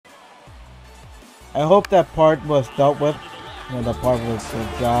I hope that part was dealt with. You know, the part with the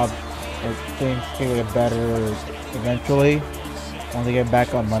job, that things get better eventually once I get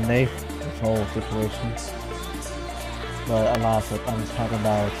back on Monday. This whole situation. But alas, I'm talking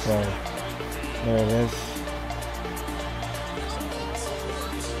about it, so there it is.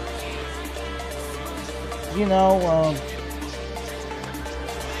 You know,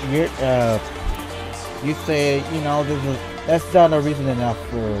 you say, you know, that's not a reason enough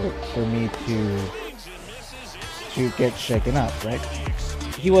for me to get shaken up, right?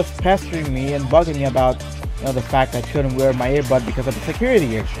 He was pestering me and bugging me about, you know, the fact I couldn't wear my earbud because of the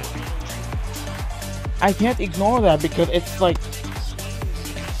security issue. I can't ignore that because it's like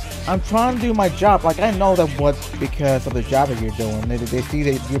I'm trying to do my job. Like, I know that what's because of the job that you're doing. They see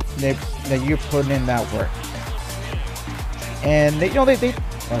that you're putting in that work, and they, you know, they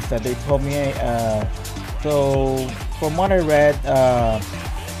told me, so from what I read,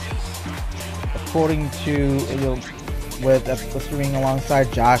 according to, you know, with swimming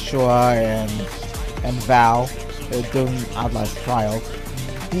alongside Joshua and Val, doing Outlast trials,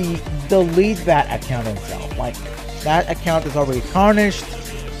 delete that account itself. Like, that account is already tarnished.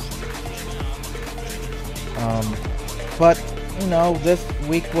 But you know, this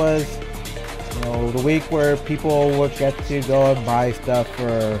week was, you know, the week where people would get to go and buy stuff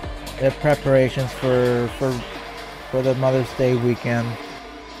for their preparations for the Mother's Day weekend.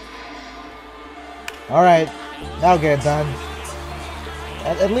 All right, now get it done.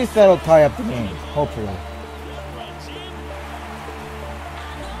 At least that'll tie up the game, hopefully.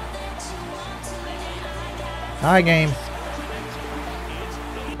 Hi, game.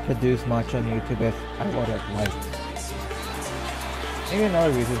 Produce much on YouTube as I would have liked. Maybe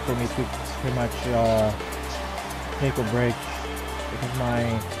another reason for me to pretty much take a break, because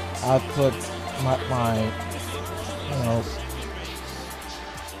my output, my you know.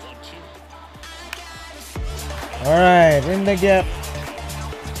 All right, in the gap.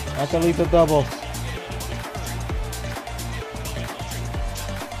 That's a lethal double.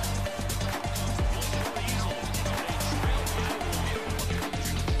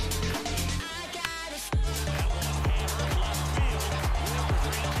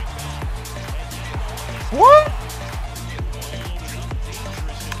 What?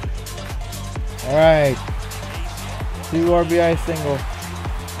 All right, 2 RBI single.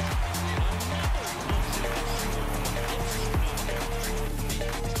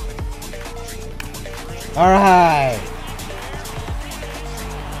 All right.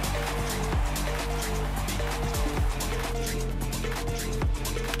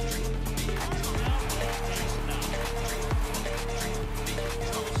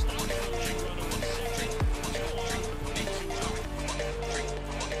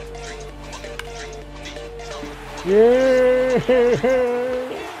 Yeah. Here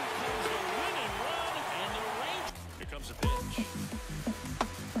comes a pitch.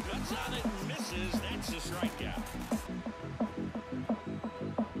 Cuts on it and misses. That's a strikeout.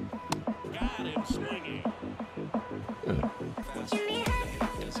 Got him swinging. Swing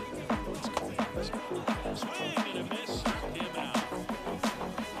and a miss. Struck him out.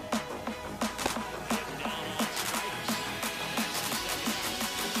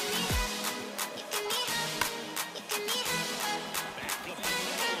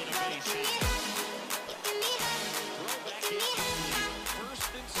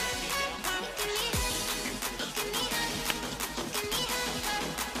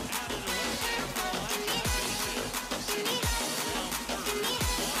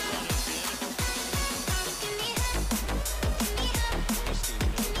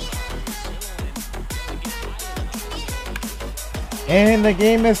 And the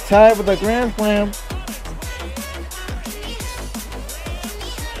game is tied with a grand slam.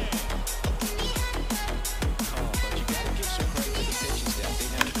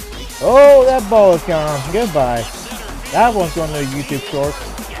 Oh, that ball is gone. Goodbye. That one's going to the YouTube shorts.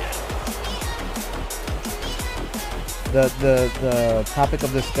 The topic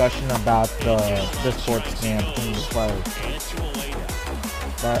of discussion about the sports camp and the players.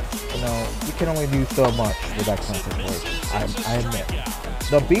 But, you know, you can only do so much with that kind of situation. I admit.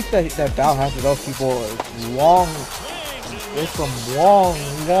 The beef that Val has with those people is long. It's from long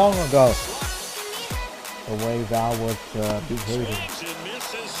ago. The way Val was behaving.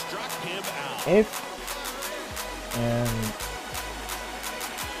 And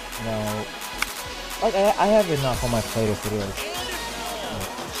you know, like I have enough on my plate as it is.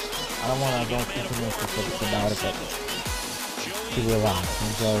 I don't want to go into too much specifics about it, but to relax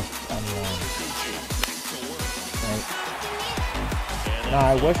and just unwind. Right? Now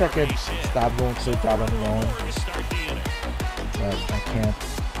I wish I could stop going to the job I'm going, but I can't.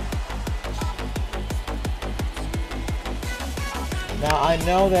 Now I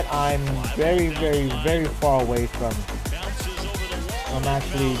know that I'm very, very, very far away from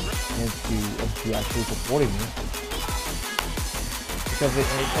actually into actually supporting me, because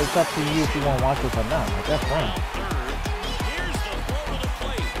it's up to you if you want to watch this or not. Like, that's fine.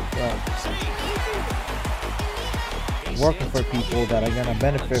 But working for people that are gonna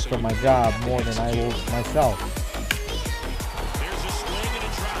benefit from my job more than I will myself.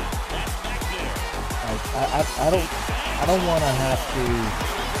 Like, I don't want to have to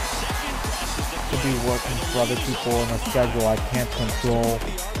be working for other people on a schedule I can't control,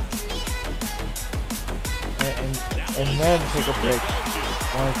 and then take a break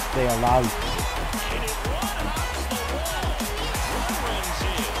once they allow you to.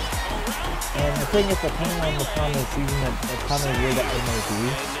 And the thing is, depending on the time of the season and the time of the year that it may be.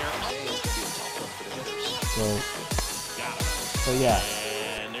 So yeah.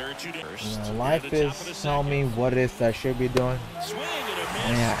 You know, life is telling me what it is that I should be doing,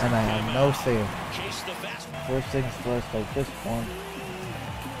 and I have no say. First things first, like this one,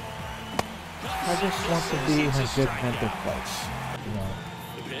 I just want to be in a good mental place. You know,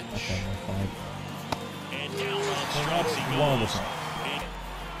 okay, that's fine. And that's one of the things.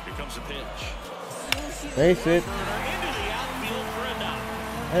 Here comes a pitch. Face it.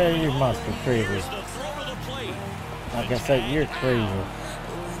 Hey, you must be crazy. Like I said, you're crazy.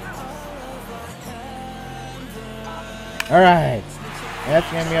 Alright. That's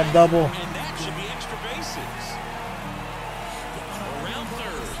gonna be a double. And that should be extra bases. Around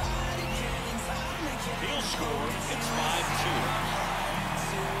third. He'll score. It's 5-2.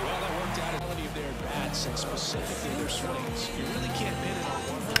 Well, that worked out ability of their bats and specifically their swings. You really can't pin it on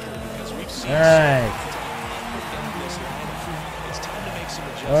one player because we've seen Alright. this lineup. It's time to make some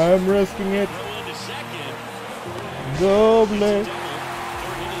adjustments. I'm risking it. Throw into second. Double.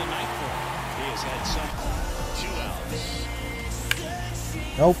 Third into the ninth for him. He has had some 2 outs.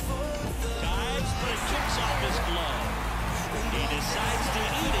 Nope. Dives, but it kicks off his glove. He decides to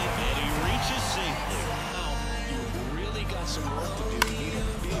eat it, and he reaches safely. Now, you've really got some work to do. You need a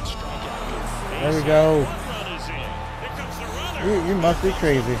big strikeout here. There we go. Run is in. Here comes the runner. You must be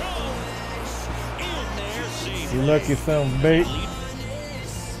crazy. In there, safe. You lucky son of a bitch.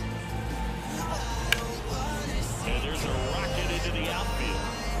 And there's a rocket into the outfield.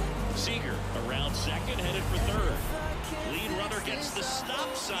 Seager around second, headed for third. Lead runner gets the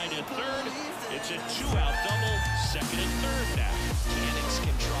stop sign at third. It's a 2-out double, second and third now. Cannons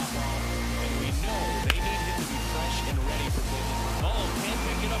can drop off, and we know they need him to be fresh and ready for picking. Oh, can't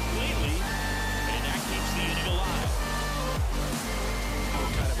pick it up cleanly, and that keeps the inning alive.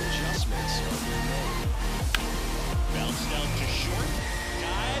 What kind of adjustments are being made? Bounce down to short,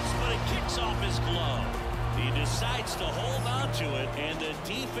 dives, but it kicks off his glove. He decides to hold on to it, and the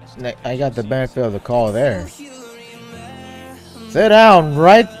defense... I got the benefit of the call there. Sit down,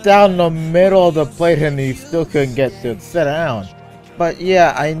 right down the middle of the plate, and he still couldn't get to it. Sit down. But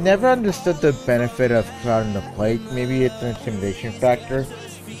yeah, I never understood the benefit of crowding the plate. Maybe it's an intimidation factor.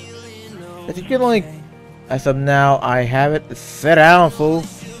 But you can only, as of now, I have it. Sit down, fool.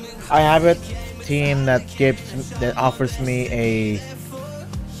 I have it. Team that offers me a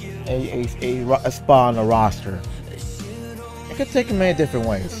spot on the roster. I could take it many different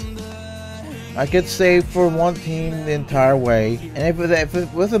ways. I could save for one team the entire way, and if it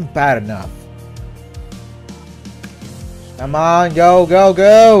wasn't bad enough. Come on, go, go,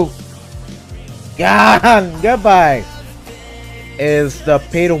 go! Gone! Goodbye! Is the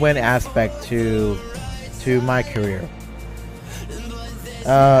pay-to-win aspect to my career.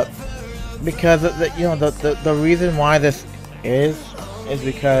 Because the reason why this is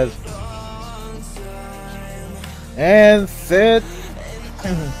because, and sit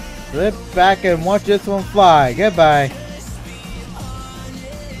back and watch this one fly. Goodbye.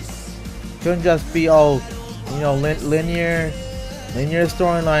 Couldn't just be all, linear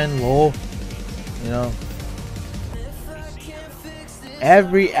storyline. Lol.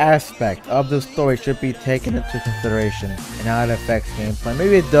 Every aspect of the story should be taken into consideration and how it affects gameplay.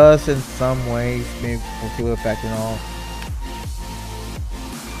 Maybe it does in some ways, maybe to effect and all.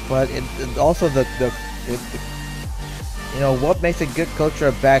 But it also what makes a good coach or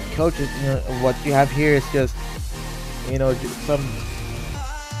a bad coach is, what you have here is just,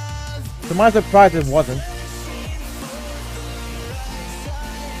 to my surprise it wasn't.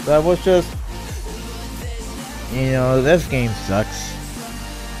 That was just, this game sucks.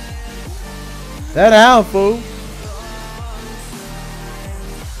 That out, fool.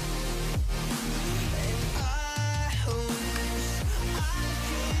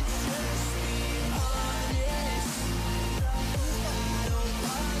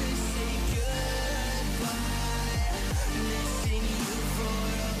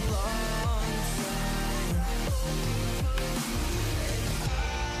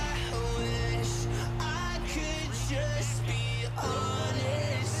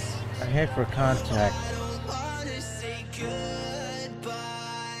 hit for contact.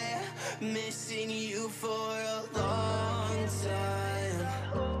 Missing you for